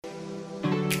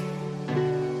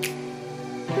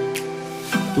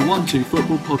The 1-2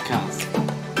 Football Podcast.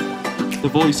 The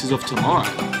voices of tomorrow,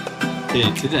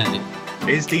 here today.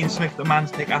 Is Dean Smith the man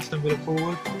to take Aston Villa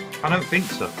forward? I don't think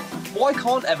so. Why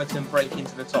can't Everton break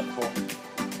into the top four?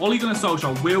 Ole Gunnar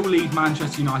Solskjaer will lead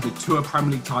Manchester United to a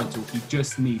Premier League title. He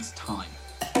just needs time.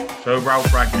 So Ralf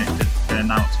Rangnick has been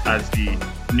announced as the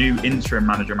new interim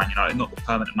manager of Man United, not the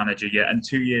permanent manager yet, and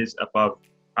 2 years above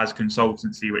as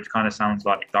consultancy, which kind of sounds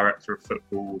like director of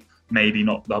football, maybe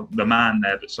not the man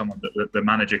there, but someone that the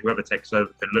manager, whoever takes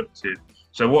over, can look to.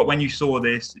 So when you saw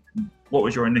this, what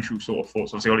was your initial sort of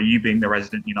thoughts? Obviously, Ole, you being the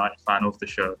resident United fan of the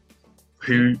show,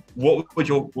 what was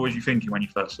you thinking when you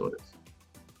first saw this?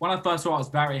 When I first saw it, I was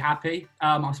very happy.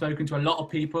 I've spoken to a lot of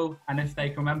people, and if they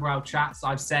can remember our chats,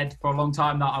 I've said for a long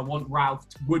time that I want Ralf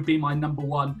would be my number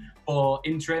one for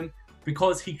interim,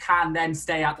 because he can then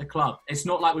stay at the club. It's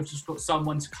not like we've just got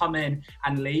someone to come in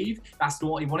and leave. That's not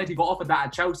what he wanted. He got offered that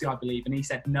at Chelsea, I believe, and he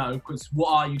said no, because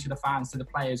what are you to the fans, to the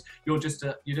players? You're just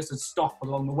a stop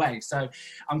along the way. So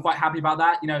I'm quite happy about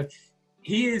that. You know,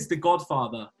 he is the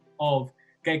godfather of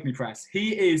Gegenpress.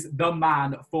 He is the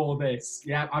man for this.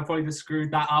 Yeah, I probably just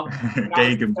screwed that up.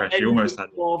 Gegenpress, you almost had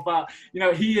it. But, you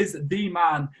know, he is the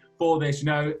man for this. You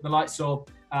know, the likes of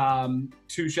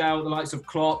Tuchel, the likes of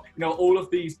Klopp, you know, all of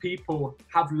these people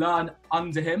have learned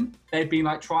under him. They've been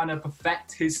like trying to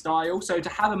perfect his style. So to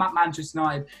have him at Manchester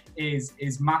United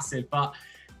is massive. But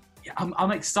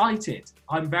I'm excited.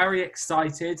 I'm very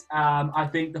excited. I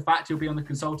think the fact he'll be on the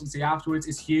consultancy afterwards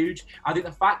is huge. I think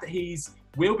the fact that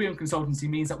will be on consultancy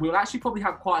means that we'll actually probably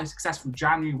have quite a successful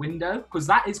January window, because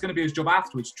that is going to be his job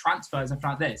afterwards, transfers and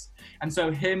like this. And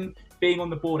so him being on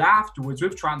the board afterwards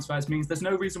with transfers means there's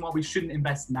no reason why we shouldn't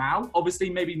invest now. Obviously,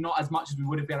 maybe not as much as we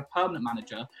would if we had a permanent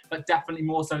manager, but definitely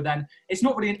more so than, it's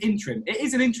not really an interim. It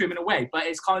is an interim in a way, but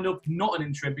it's kind of not an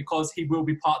interim because he will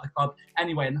be part of the club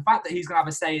anyway. And the fact that he's going to have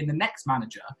a say in the next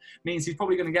manager means he's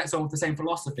probably going to get someone with the same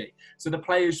philosophy. So the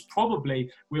players probably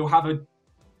will have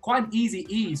quite an easy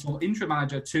ease from interim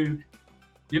manager to,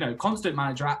 you know, constant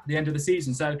manager at the end of the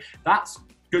season. So that's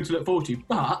good to look forward to.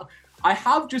 But I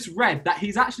have just read that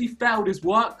he's actually failed his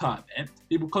work permit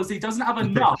because he doesn't have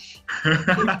enough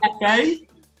FA.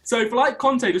 So for like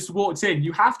Conte just walked in,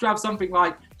 you have to have something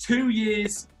like 2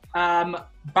 years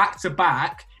back to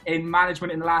back in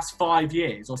management in the last 5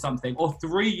 years or something, or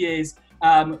 3 years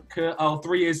or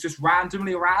 3 years just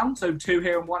randomly around. So 2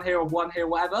 here and 1 here or 1 here,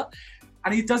 whatever.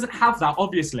 And he doesn't have that,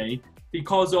 obviously,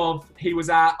 because he was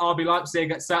at RB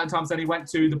Leipzig at certain times, then he went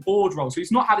to the board role. So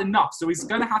he's not had enough. So he's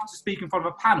going to have to speak in front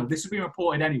of a panel. This has been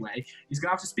reported anyway. He's going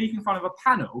to have to speak in front of a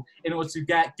panel in order to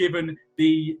get given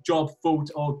the job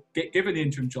get given the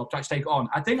interim job to actually take it on.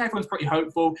 I think everyone's pretty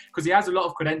hopeful because he has a lot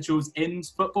of credentials in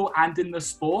football and in the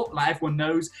sport. Like, everyone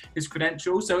knows his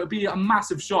credentials. So it would be a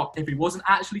massive shock if he wasn't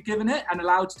actually given it and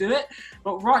allowed to do it.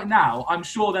 But right now, I'm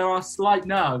sure there are slight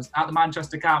nerves at the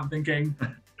Manchester camp thinking,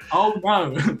 oh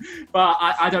no, but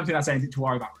I don't think that's anything to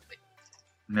worry about,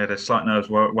 really. Yeah, there's slight nerves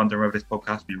wondering whether this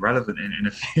podcast will be relevant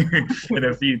in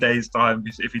a few days' time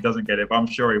if he doesn't get it. But I'm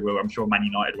sure he will. I'm sure Man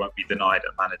United won't be denied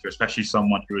a manager, especially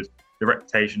someone who has the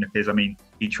reputation of his. I mean,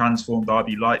 he transformed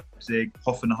RB Leipzig,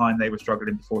 Hoffenheim. They were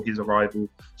struggling before his arrival,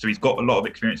 so he's got a lot of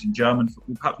experience in German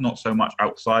football. Perhaps not so much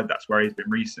outside. That's where he's been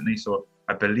recently. So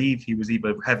I believe he was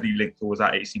either heavily linked or was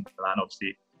at AC Milan.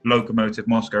 Obviously, Lokomotiv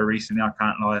Moscow recently. I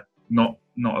can't lie. Not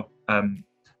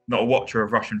a watcher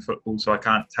of Russian football, so I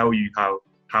can't tell you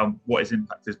what his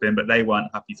impact has been, but they weren't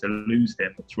happy to lose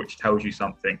him, which tells you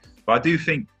something. But I do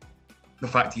think the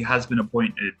fact he has been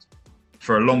appointed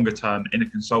for a longer term in a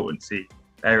consultancy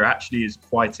area actually is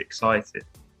quite excited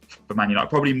for Man United,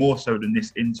 probably more so than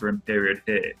this interim period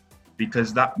here,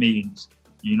 because that means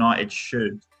United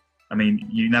should, I mean,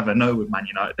 you never know with Man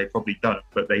United, they probably don't,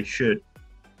 but they should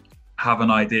have an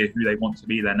idea who they want to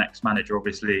be their next manager.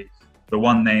 Obviously, the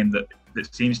one name that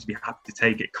seems to be happy to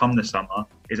take it come the summer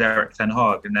is Erik ten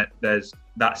Hag, and there's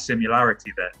that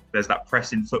similarity there. There's that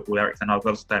press in football. Erik ten Hag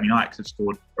loves them. United have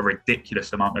scored a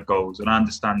ridiculous amount of goals, and I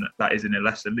understand that is in a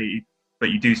lesser league, but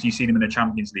you see them in the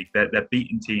Champions League. They're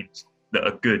beating teams that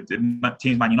are good.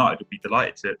 Teams Man United would be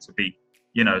delighted to beat,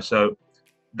 you know. So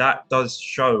that does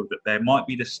show that there might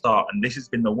be the start, and this has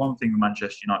been the one thing with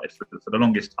Manchester United for the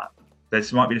longest time.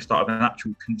 This might be the start of an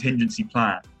actual contingency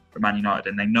plan for Man United,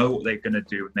 and they know what they're going to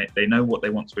do, and they know what they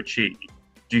want to achieve.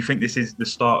 Do you think this is the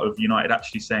start of United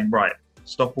actually saying, right,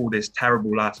 stop all this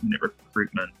terrible last-minute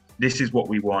recruitment. This is what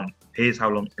we want. Here's how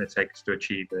long it's going to take us to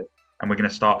achieve it. And we're going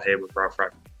to start here with Ralf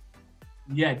Rangnick.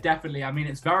 Yeah, definitely. I mean,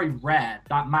 it's very rare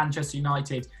that Manchester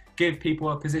United give people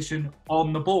a position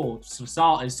on the board for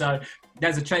starters. So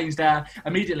there's a change there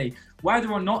immediately.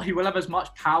 Whether or not he will have as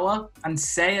much power and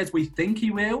say as we think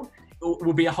he will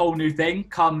will be a whole new thing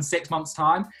come 6 months'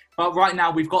 time. But right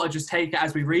now, we've got to just take it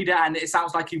as we read it, and it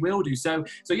sounds like he will do. So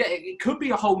yeah, it could be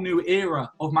a whole new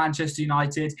era of Manchester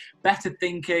United. Better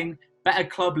thinking, better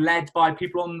club led by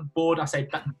people on the board. I say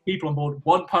people on board,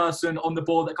 one person on the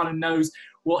board that kind of knows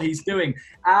what he's doing.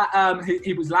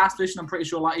 He was last position, I'm pretty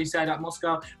sure, like you said, at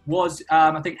Moscow, was,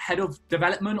 I think, head of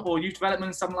development or youth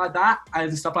development, something like that,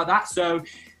 and stuff like that. So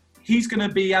he's going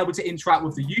to be able to interact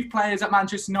with the youth players at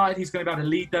Manchester United. He's going to be able to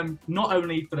lead them, not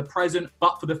only for the present,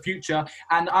 but for the future.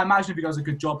 And I imagine if he does a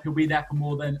good job, he'll be there for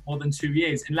more than 2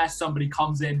 years, unless somebody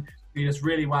comes in who does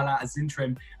really well as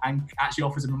interim and actually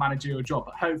offers him a managerial job,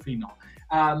 but hopefully not.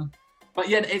 But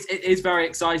yeah, it is very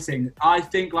exciting. I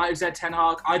think, like I said, Ten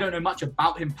Hag, I don't know much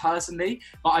about him personally,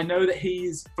 but I know that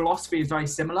his philosophy is very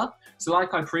similar. So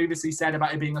like I previously said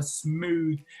about it being a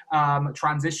smooth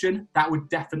transition, that would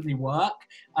definitely work.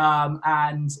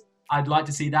 And I'd like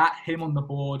to see that, him on the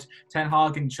board, Ten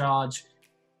Hag in charge.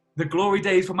 The glory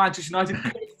days for Manchester United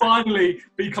could finally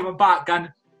be coming back.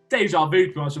 And deja vu,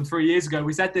 to be honest, from 3 years ago.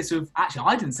 We said this with, actually,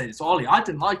 I didn't say this to Ollie. I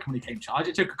didn't like him when he came in charge.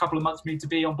 It took a couple of months for me to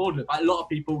be on board with it, but a lot of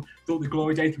people thought the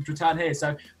glory days would return here.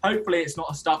 So hopefully it's not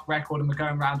a stuck record and we're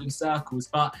going round in circles.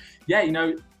 But yeah,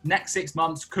 next 6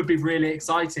 months could be really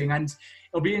exciting, and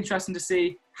it'll be interesting to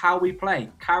see how we play.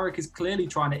 Carrick is clearly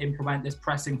trying to implement this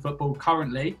pressing football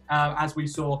currently, as we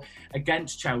saw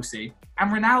against Chelsea.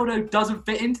 And Ronaldo doesn't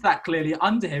fit into that clearly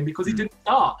under him because he didn't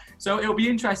start. So it'll be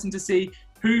interesting to see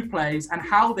who plays and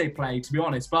how they play, to be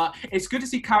honest. But it's good to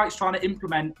see Carrick's trying to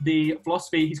implement the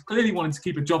philosophy. He's clearly wanting to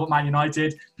keep a job at Man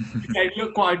United. Okay,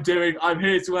 look what I'm doing. I'm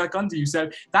here to work under you.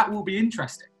 So that will be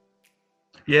interesting.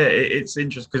 Yeah, it's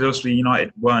interesting because obviously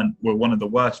United were one of the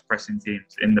worst pressing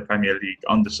teams in the Premier League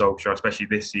under Solskjaer, especially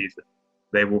this season.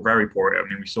 They were very poor. I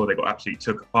mean, we saw they got absolutely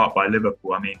took apart by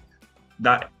Liverpool. I mean,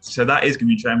 that is going to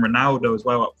be interesting. Ronaldo as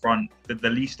well up front, the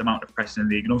least amount of press in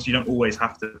the league. And also, you don't always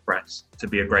have to press to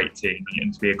be a great team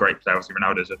and to be a great player. Obviously,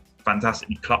 Ronaldo's a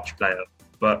fantastically clutch player,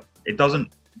 but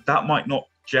that might not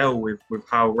gel with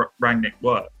how Rangnick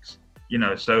works.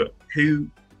 So who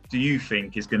do you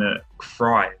think is going to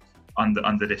thrive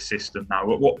under this system now?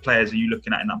 What players are you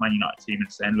looking at in that Man United team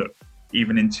and saying, look,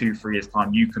 even in 2-3 years'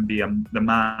 time, you can be the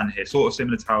man here? Sort of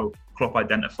similar to how Klopp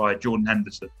identified Jordan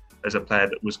Henderson as a player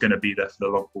that was going to be there for the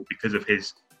long haul because of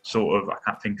his sort of, I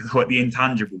can't think of the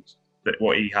intangibles that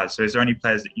what he has. So is there any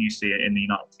players that you see in the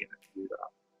United team that can do that?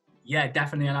 Yeah,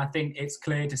 definitely. And I think it's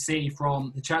clear to see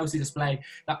from the Chelsea display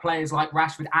that players like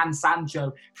Rashford and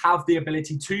Sancho have the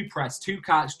ability to press, to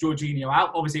catch Jorginho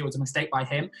out. Obviously, it was a mistake by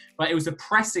him, but it was the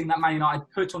pressing that Man United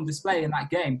put on display in that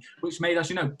game, which made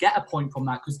us, get a point from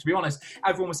that. Because to be honest,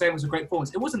 everyone was saying it was a great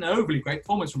performance. It wasn't an overly great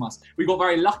performance from us. We got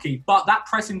very lucky, but that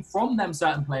pressing from them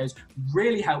certain players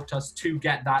really helped us to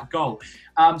get that goal.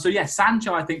 So yeah,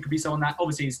 Sancho, I think, could be someone that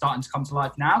obviously is starting to come to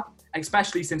life now,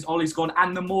 especially since Ollie's gone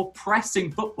and the more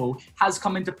pressing football has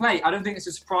come into play. I don't think it's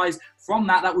a surprise from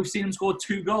that we've seen him score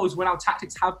 2 goals when our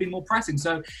tactics have been more pressing.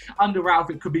 So under Ralph,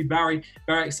 it could be very,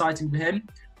 very exciting for him.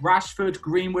 Rashford,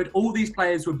 Greenwood, all these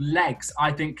players with legs,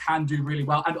 I think, can do really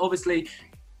well. And obviously,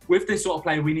 with this sort of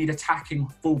play, we need attacking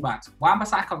fullbacks.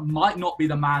 Wan-Bissaka might not be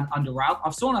the man under Ralph.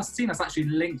 I've seen us actually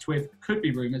linked with, could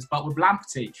be rumours, but with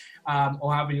Lamptey,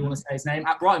 or however you want to say his name,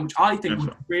 at Brighton, which I think would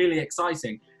be really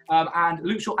exciting. And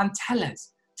Luke Shaw and Telles.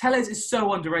 Telles is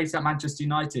so underrated at Manchester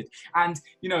United. And,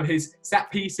 his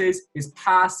set pieces, his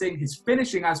passing, his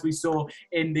finishing, as we saw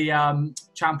in the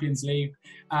Champions League,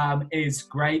 is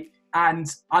great. And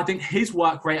I think his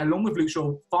work rate, along with Luke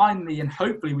Shaw, finally and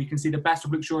hopefully we can see the best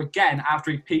of Luke Shaw again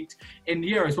after he peaked in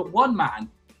the Euros. But one man,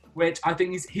 which I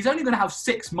think he's only going to have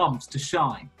 6 months to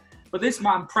shine, but this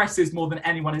man presses more than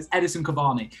anyone, is Edinson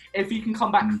Cavani. If he can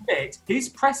come back fit, his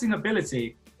pressing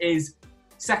ability is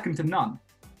second to none.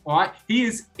 All right, he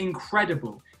is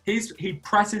incredible. He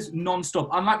presses non-stop.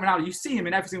 Unlike Ronaldo, you see him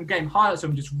in every single game, highlights of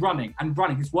him just running and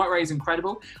running. His work rate is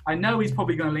incredible. I know he's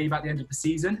probably going to leave at the end of the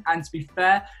season, and to be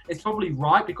fair, it's probably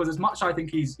right, because as much as I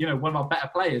think he's one of our better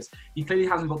players, he clearly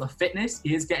hasn't got the fitness.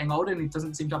 He is getting older and he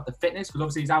doesn't seem to have the fitness, because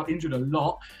obviously he's out injured a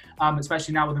lot,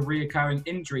 especially now with a reoccurring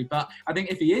injury. But I think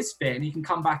if he is fit and he can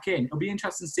come back in, it'll be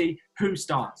interesting to see who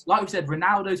starts. Like we said,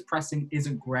 Ronaldo's pressing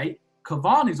isn't great.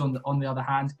 Cavani's on the other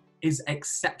hand is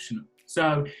exceptional.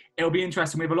 So it'll be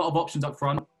interesting. We have a lot of options up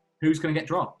front. Who's going to get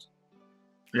dropped?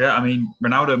 Yeah, I mean,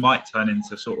 Ronaldo might turn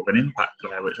into sort of an impact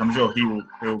player, which I'm sure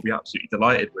he'll be absolutely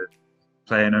delighted with,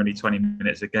 playing only 20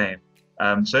 minutes a game.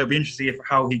 So it'll be interesting to see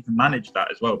how he can manage that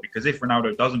as well. Because if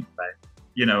Ronaldo doesn't play,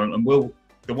 and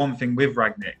the one thing with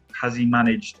Rangnick, has he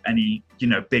managed any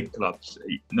big clubs?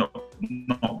 Not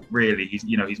really. He's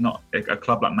not a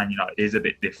club like Man United is a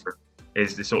bit different.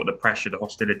 is the sort of the pressure, the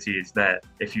hostility is there.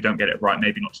 If you don't get it right,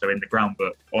 maybe not so in the ground,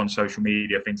 but on social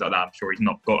media, things like that, I'm sure he's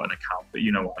not got an account, but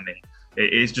you know what I mean.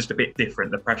 It is just a bit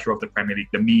different, the pressure of the Premier League,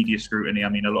 the media scrutiny. I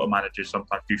mean, a lot of managers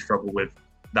sometimes do struggle with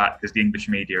that because the English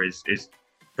media is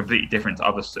completely different to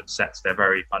other sets. They're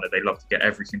very kind of, they love to get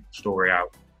every single story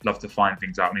out, love to find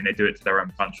things out. I mean, they do it to their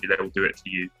own country, they will do it to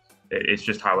you. It's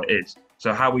just how it is.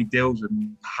 So how he deals with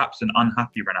perhaps an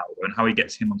unhappy Ronaldo and how he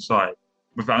gets him on side.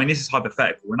 I mean, this is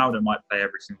hypothetical. Ronaldo might play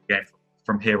every single game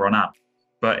from here on out,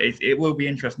 but it will be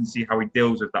interesting to see how he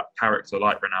deals with that character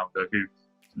like Ronaldo, who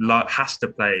has to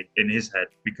play in his head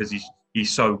because he's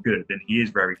so good and he is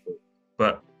very good.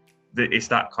 But it's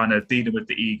that kind of dealing with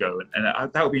the ego,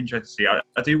 and that would be interesting to see.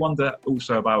 I do wonder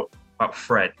also about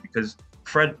Fred, because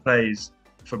Fred plays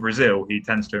for Brazil. He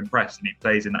tends to impress, and he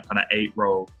plays in that kind of 8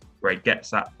 role where he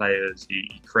gets at players,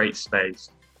 he creates space.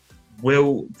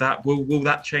 Will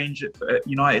that change at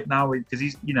United now? Because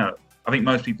he's, I think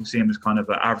most people see him as kind of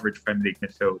an average Premier League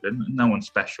midfielder, and no one's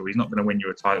special. He's not going to win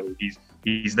you a title.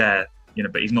 He's there,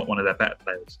 but he's not one of their better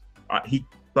players.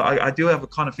 But I do have a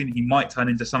kind of feeling he might turn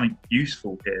into something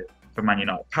useful here for Man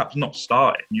United. Perhaps not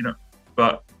starting,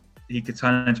 but he could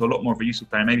turn into a lot more of a useful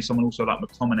player. Maybe someone also like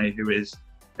McTominay, who is,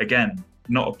 again,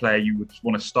 not a player you would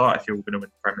want to start if you're going to win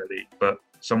the Premier League, but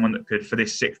someone that could, for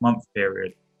this 6-month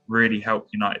period, really help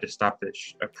United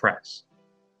establish a press.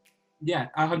 Yeah,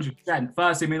 100%.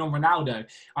 First, on Ronaldo,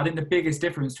 I think the biggest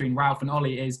difference between Ralph and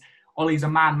Ollie is Ollie's a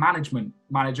man management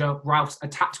manager, Ralph's a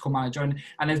tactical manager.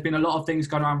 And there's been a lot of things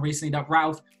going around recently that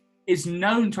Ralph is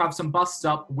known to have some busts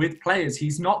up with players.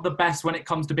 He's not the best when it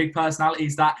comes to big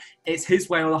personalities, that it's his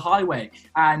way or the highway.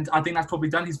 And I think that's probably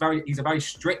done. He's a very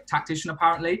strict tactician,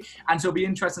 apparently. And so it'll be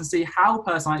interesting to see how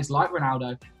personalities like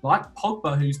Ronaldo, like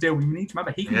Pogba, who's still, we need to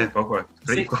remember, he can... Yeah,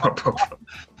 Pogba.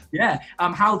 Yeah,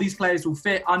 how these players will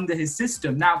fit under his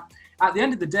system. Now, at the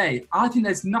end of the day, I think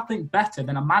there's nothing better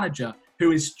than a manager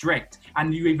who is strict,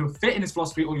 and you either fit in his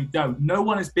philosophy or you don't. No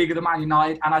one is bigger than Man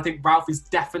United, and I think Ralph is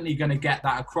definitely going to get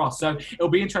that across. So it'll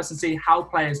be interesting to see how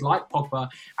players like Pogba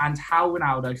and how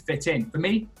Ronaldo fit in. For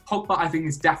me, Pogba, I think,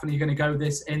 is definitely going to go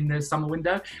this in the summer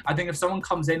window. I think if someone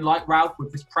comes in like Ralph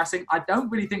with this pressing, I don't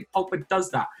really think Pogba does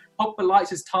that. Pogba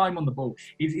likes his time on the ball.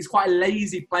 He's quite a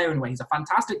lazy player in a way. He's a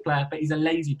fantastic player, but he's a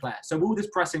lazy player. So will this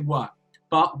pressing work?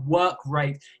 But work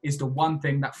rate is the one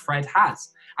thing that Fred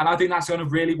has. And I think that's going to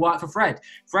really work for Fred.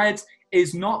 Fred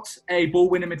is not a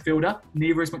ball-winning midfielder,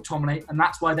 neither is McTominay, and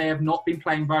that's why they have not been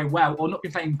playing very well or not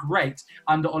been playing great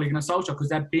under Ole Gunnar Solskjaer, because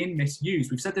they're being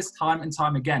misused. We've said this time and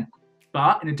time again.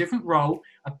 But in a different role,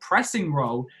 a pressing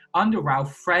role, under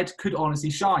Ralph, Fred could honestly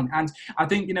shine. And I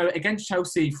think, against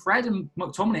Chelsea, Fred and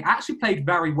McTominay actually played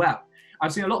very well.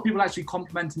 I've seen a lot of people actually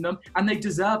complimenting them, and they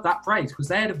deserve that praise because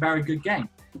they had a very good game.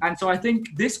 And so I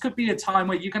think this could be a time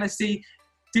where you're going to see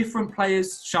different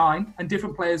players shine and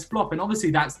different players flop. And obviously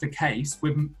that's the case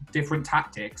with different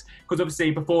tactics, because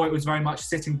obviously before it was very much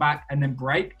sitting back and then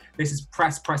break. This is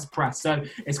press, press, press. So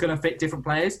it's going to fit different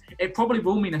players. It probably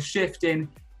will mean a shift in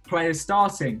players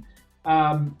starting.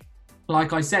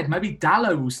 Like I said, maybe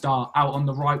Dalot will start out on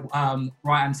the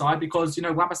right-hand side because,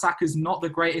 Wan-Bissaka is not the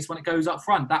greatest when it goes up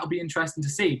front. That'll be interesting to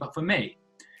see. But for me,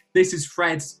 this is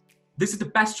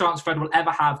the best chance Fred will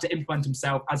ever have to implement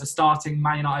himself as a starting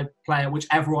Man United player, which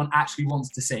everyone actually wants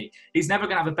to see. He's never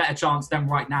going to have a better chance than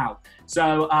right now.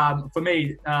 So for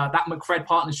me, that McFred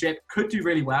partnership could do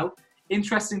really well.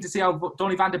 Interesting to see how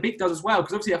Donny van de Beek does as well,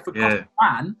 because obviously a forgotten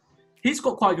man, he's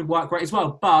got quite a good work rate as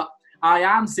well. But I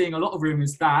am seeing a lot of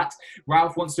rumours that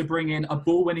Ralph wants to bring in a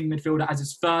ball-winning midfielder as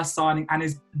his first signing, and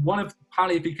is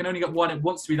apparently if he can only get one, it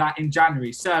wants to be that in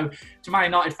January. So to Man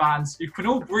United fans, you can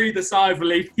all breathe a sigh of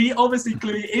relief. He obviously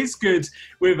clearly is good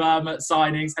with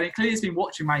signings, and he clearly has been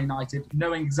watching Man United,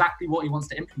 knowing exactly what he wants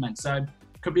to implement. So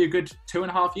it could be a good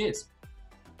 2.5 years.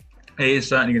 It is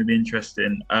certainly going to be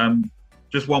interesting.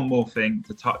 Just one more thing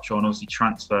to touch on, obviously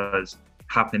transfers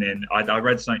happening. I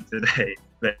read something today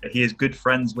that he is good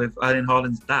friends with Erling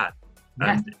Haaland's dad.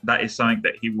 And that is something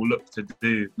that he will look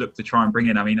to try and bring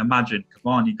in. I mean, imagine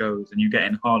Cavani goes and you get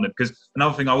in Haaland. Because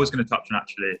another thing I was going to touch on,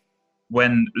 actually,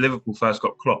 when Liverpool first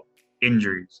got Klopp,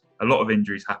 injuries, a lot of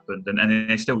injuries happened, and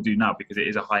they still do now because it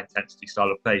is a high-intensity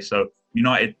style of play. So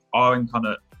United are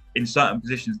in certain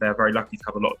positions, they're very lucky to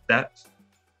have a lot of depth.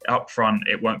 Up front,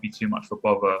 it won't be too much of a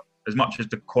bother. As much as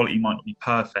the quality might not be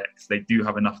perfect, they do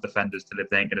have enough defenders to live.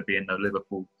 They ain't going to be in the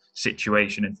Liverpool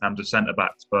situation in terms of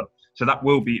centre-backs. But so that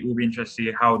will be interesting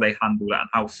to see how they handle that and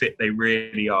how fit they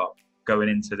really are going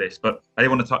into this. But I did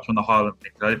want to touch on the Haaland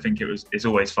thing, because I think it's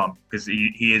always fun because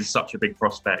he is such a big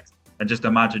prospect. And just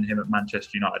imagine him at Manchester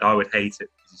United. I would hate it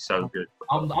because he's so good.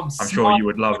 I'm sure you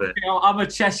would love it. I'm a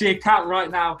Cheshire cat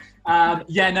right now.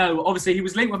 Obviously he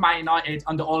was linked with Man United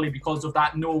under Ollie because of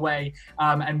that Norway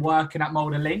and working at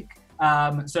Molde Link.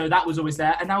 So that was always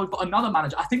there. And now we've got another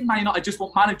manager. I think Man United just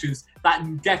want managers that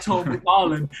can get on with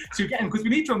Haaland to get him. Because we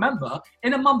need to remember,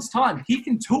 in a month's time, he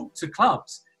can talk to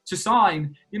clubs to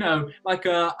sign, like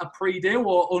a pre-deal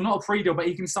or not a pre-deal, but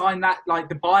he can sign that, like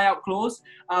the buyout clause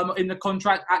in the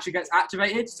contract actually gets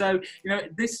activated. So,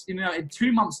 in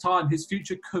 2 months' time, his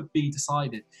future could be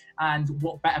decided. And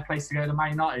what better place to go than Man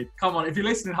United? Come on, if you're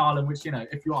listening, Haaland, which,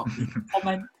 if you are,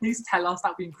 comment, please tell us.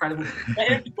 That'd be incredible.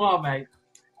 But if you are, mate,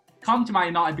 come to Man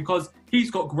United because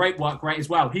he's got great work rate as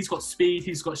well. He's got speed,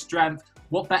 he's got strength.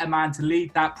 What better man to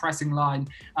lead that pressing line?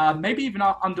 Maybe even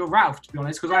under Ralph, to be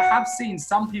honest, because I have seen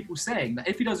some people saying that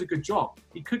if he does a good job,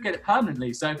 he could get it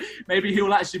permanently. So maybe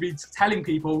he'll actually be telling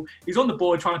people he's on the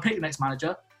board trying to pick the next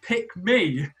manager. Pick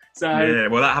me. So yeah,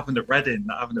 well, that happened at Reading.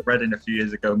 A few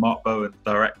years ago. Mark Bowen,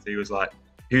 the director, he was like,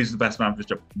 "Who's the best man for this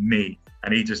job?" Me.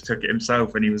 And he just took it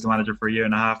himself, and he was the manager for a year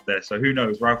and a half there. So who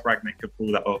knows? Ralph Rangnick could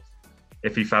pull that off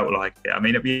if he felt like it. I mean,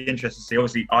 it'd be interesting to see.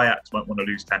 Obviously, Ajax won't want to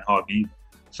lose Ten Hag either.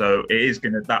 So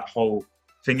that whole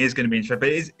thing is going to be interesting. But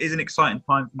it is an exciting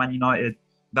time for Man United.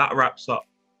 That wraps up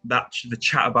the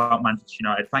chat about Manchester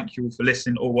United. Thank you all for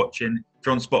listening or watching. If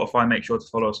you're on Spotify, make sure to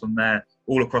follow us on there.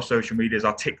 All across social medias.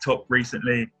 Our TikTok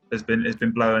recently has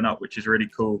been blowing up, which is really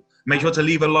cool. Make sure to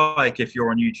leave a like if you're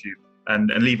on YouTube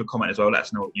and leave a comment as well. Let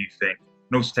us know what you think.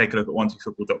 And also take a look at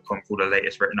 1twofootball.com for the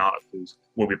latest written articles.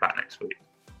 We'll be back next week.